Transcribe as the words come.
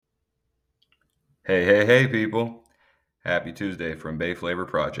Hey, people. Happy Tuesday from Bay Flavor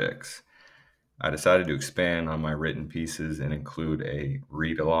Projects. I decided to expand on my written pieces and include a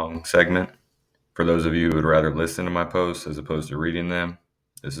read along segment. For those of you who would rather listen to my posts as opposed to reading them,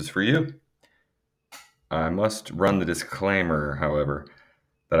 this is for you. I must run the disclaimer, however,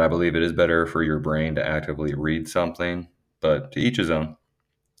 that I believe it is better for your brain to actively read something, but to each his own.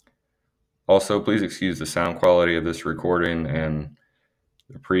 Also, please excuse the sound quality of this recording and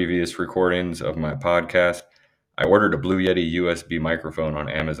the previous recordings of my podcast. I ordered a Blue Yeti USB microphone on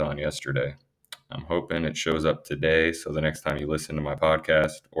Amazon yesterday. I'm hoping it shows up today so the next time you listen to my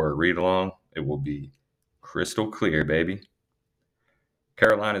podcast or read along, it will be crystal clear, baby.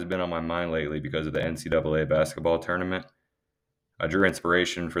 Carolina has been on my mind lately because of the NCAA basketball tournament. I drew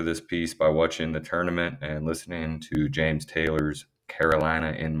inspiration for this piece by watching the tournament and listening to James Taylor's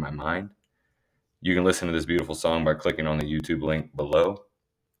Carolina in My Mind. You can listen to this beautiful song by clicking on the YouTube link below.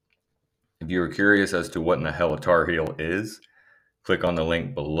 If you are curious as to what in the hell a Tar Heel is, click on the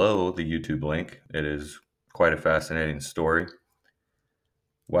link below the YouTube link. It is quite a fascinating story.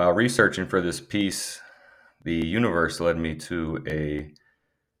 While researching for this piece, the universe led me to a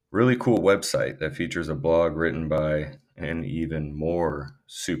really cool website that features a blog written by an even more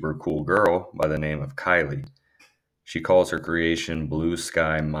super cool girl by the name of Kylie. She calls her creation Blue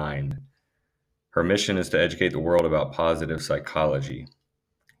Sky Mind. Her mission is to educate the world about positive psychology.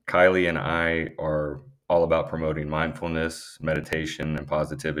 Kylie and I are all about promoting mindfulness, meditation, and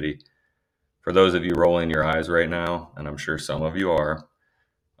positivity. For those of you rolling your eyes right now, and I'm sure some of you are,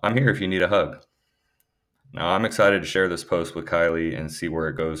 I'm here if you need a hug. Now, I'm excited to share this post with Kylie and see where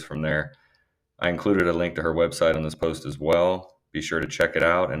it goes from there. I included a link to her website on this post as well. Be sure to check it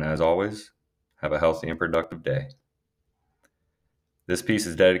out, and as always, have a healthy and productive day. This piece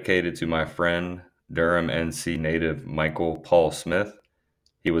is dedicated to my friend, Durham, NC native Michael Paul Smith.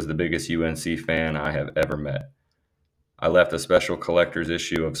 He was the biggest UNC fan I have ever met. I left a special collector's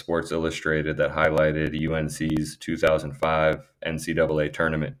issue of Sports Illustrated that highlighted UNC's 2005 NCAA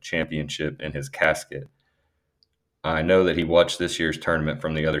tournament championship in his casket. I know that he watched this year's tournament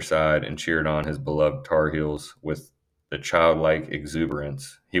from the other side and cheered on his beloved Tar Heels with the childlike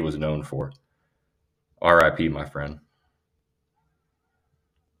exuberance he was known for. RIP, my friend.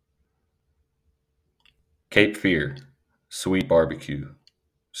 Cape Fear, Sweet Barbecue,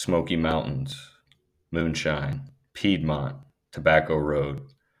 Smoky Mountains, Moonshine, Piedmont, Tobacco Road.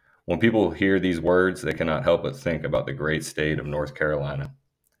 When people hear these words, they cannot help but think about the great state of North Carolina.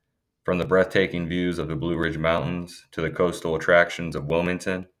 From the breathtaking views of the Blue Ridge Mountains to the coastal attractions of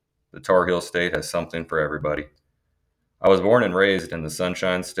Wilmington, the Tar Heel State has something for everybody. I was born and raised in the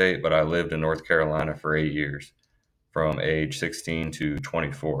Sunshine State, but I lived in North Carolina for 8 years, from age 16 to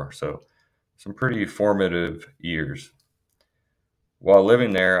 24, so some pretty formative years. While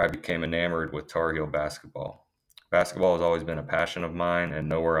living there, I became enamored with Tar Heel basketball. Basketball has always been a passion of mine, and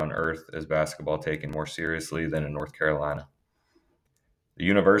nowhere on earth is basketball taken more seriously than in North Carolina. The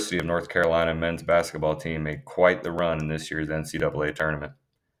University of North Carolina men's basketball team made quite the run in this year's NCAA tournament.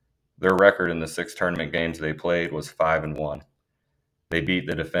 Their record in the 6 tournament games they played was 5-1. They beat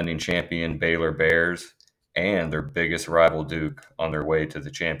the defending champion Baylor Bears and their biggest rival Duke on their way to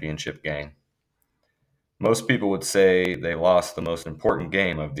the championship game. Most people would say they lost the most important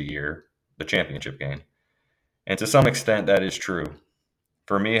game of the year, the championship game. And to some extent, that is true.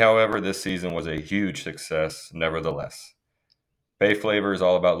 For me, however, this season was a huge success, nevertheless. Bay Flavor is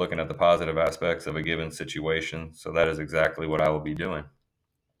all about looking at the positive aspects of a given situation, so that is exactly what I will be doing.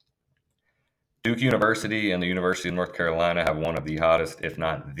 Duke University and the University of North Carolina have one of the hottest, if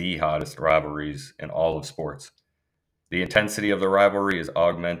not the hottest, rivalries in all of sports. The intensity of the rivalry is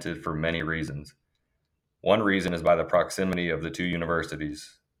augmented for many reasons. One reason is by the proximity of the two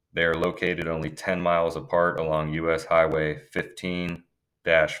universities. They are located only 10 miles apart along U.S. Highway 15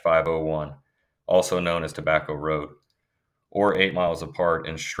 501, also known as Tobacco Road, or 8 miles apart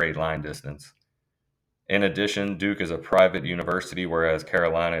in straight line distance. In addition, Duke is a private university, whereas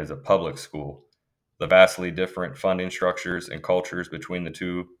Carolina is a public school. The vastly different funding structures and cultures between the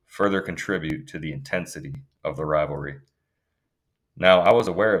two further contribute to the intensity of the rivalry. Now, I was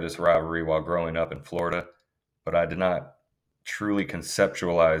aware of this rivalry while growing up in Florida, but I did not truly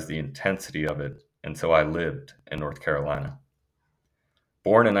conceptualize the intensity of it until I lived in North Carolina.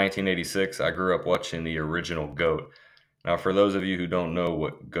 Born in 1986, I grew up watching the original GOAT. Now, for those of you who don't know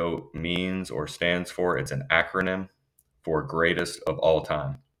what GOAT means or stands for, it's an acronym for greatest of all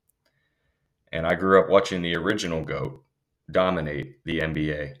time. And I grew up watching the original GOAT dominate the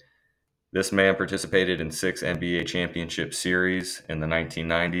NBA. This man participated in 6 NBA championship series in the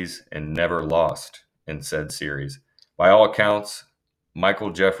 1990s and never lost in said series. By all accounts,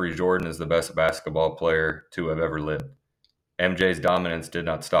 Michael Jeffrey Jordan is the best basketball player to have ever lived. MJ's dominance did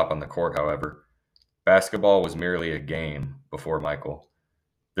not stop on the court, however. Basketball was merely a game before Michael.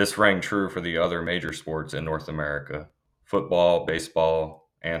 This rang true for the other major sports in North America: football, baseball,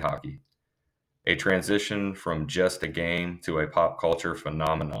 and hockey. A transition from just a game to a pop culture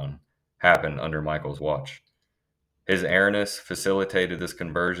phenomenon happened under Michael's watch. His airness facilitated this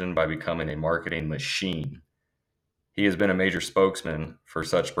conversion by becoming a marketing machine. He has been a major spokesman for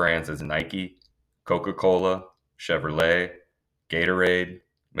such brands as Nike, Coca-Cola, Chevrolet, Gatorade,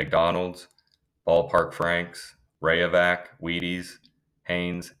 McDonald's, Ballpark Franks, Rayovac, Wheaties,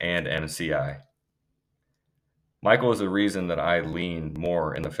 Hanes, and MCI. Michael is the reason that I leaned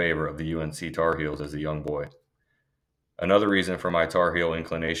more in the favor of the UNC Tar Heels as a young boy. Another reason for my Tar Heel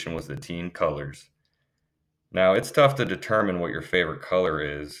inclination was the team colors. Now, it's tough to determine what your favorite color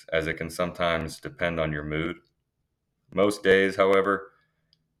is, as it can sometimes depend on your mood. Most days, however,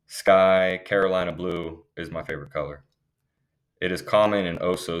 sky Carolina blue is my favorite color. It is calming and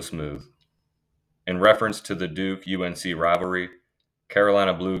oh so smooth. In reference to the Duke UNC rivalry,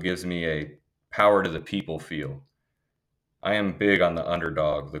 Carolina blue gives me a power to the people feel. I am big on the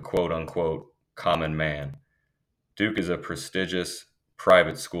underdog, the quote unquote common man. Duke is a prestigious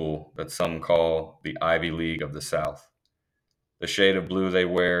private school that some call the Ivy League of the South. The shade of blue they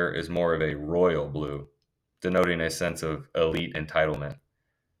wear is more of a royal blue, denoting a sense of elite entitlement.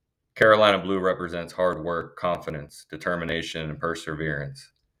 Carolina blue represents hard work, confidence, determination, and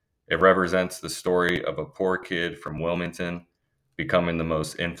perseverance. It represents the story of a poor kid from Wilmington becoming the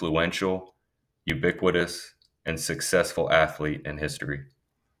most influential, ubiquitous, and successful athlete in history.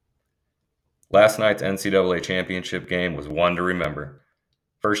 Last night's NCAA championship game was one to remember.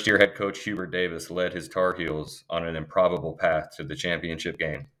 First year head coach Hubert Davis led his Tar Heels on an improbable path to the championship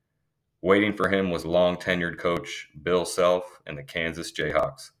game. Waiting for him was long tenured coach Bill Self and the Kansas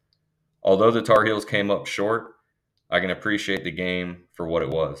Jayhawks. Although the Tar Heels came up short, I can appreciate the game for what it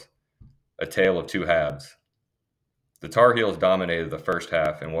was: a tale of two halves. The Tar Heels dominated the first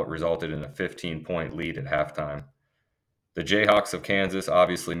half in what resulted in a 15-point lead at halftime. The Jayhawks of Kansas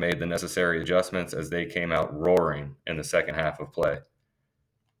obviously made the necessary adjustments as they came out roaring in the second half of play.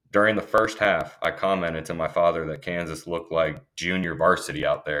 During the first half, I commented to my father that Kansas looked like junior varsity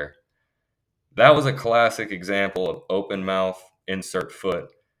out there. That was a classic example of open mouth, insert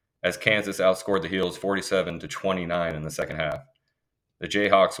foot, as Kansas outscored the Heels 47-29 in the second half. The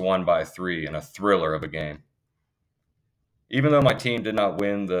Jayhawks won by 3 in a thriller of a game. Even though my team did not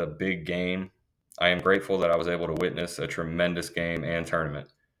win the big game, I am grateful that I was able to witness a tremendous game and tournament.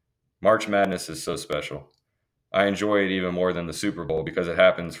 March Madness is so special. I enjoy it even more than the Super Bowl because it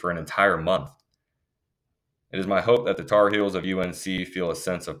happens for an entire month. It is my hope that the Tar Heels of UNC feel a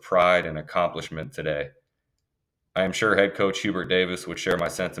sense of pride and accomplishment today. I am sure head coach Hubert Davis would share my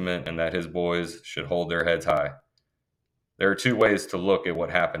sentiment and that his boys should hold their heads high. There are two ways to look at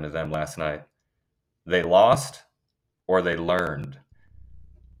what happened to them last night. They lost or they learned.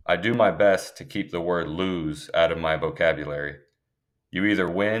 I do my best to keep the word lose out of my vocabulary. You either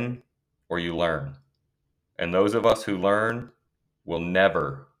win or you learn. And those of us who learn will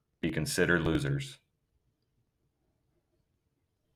never be considered losers.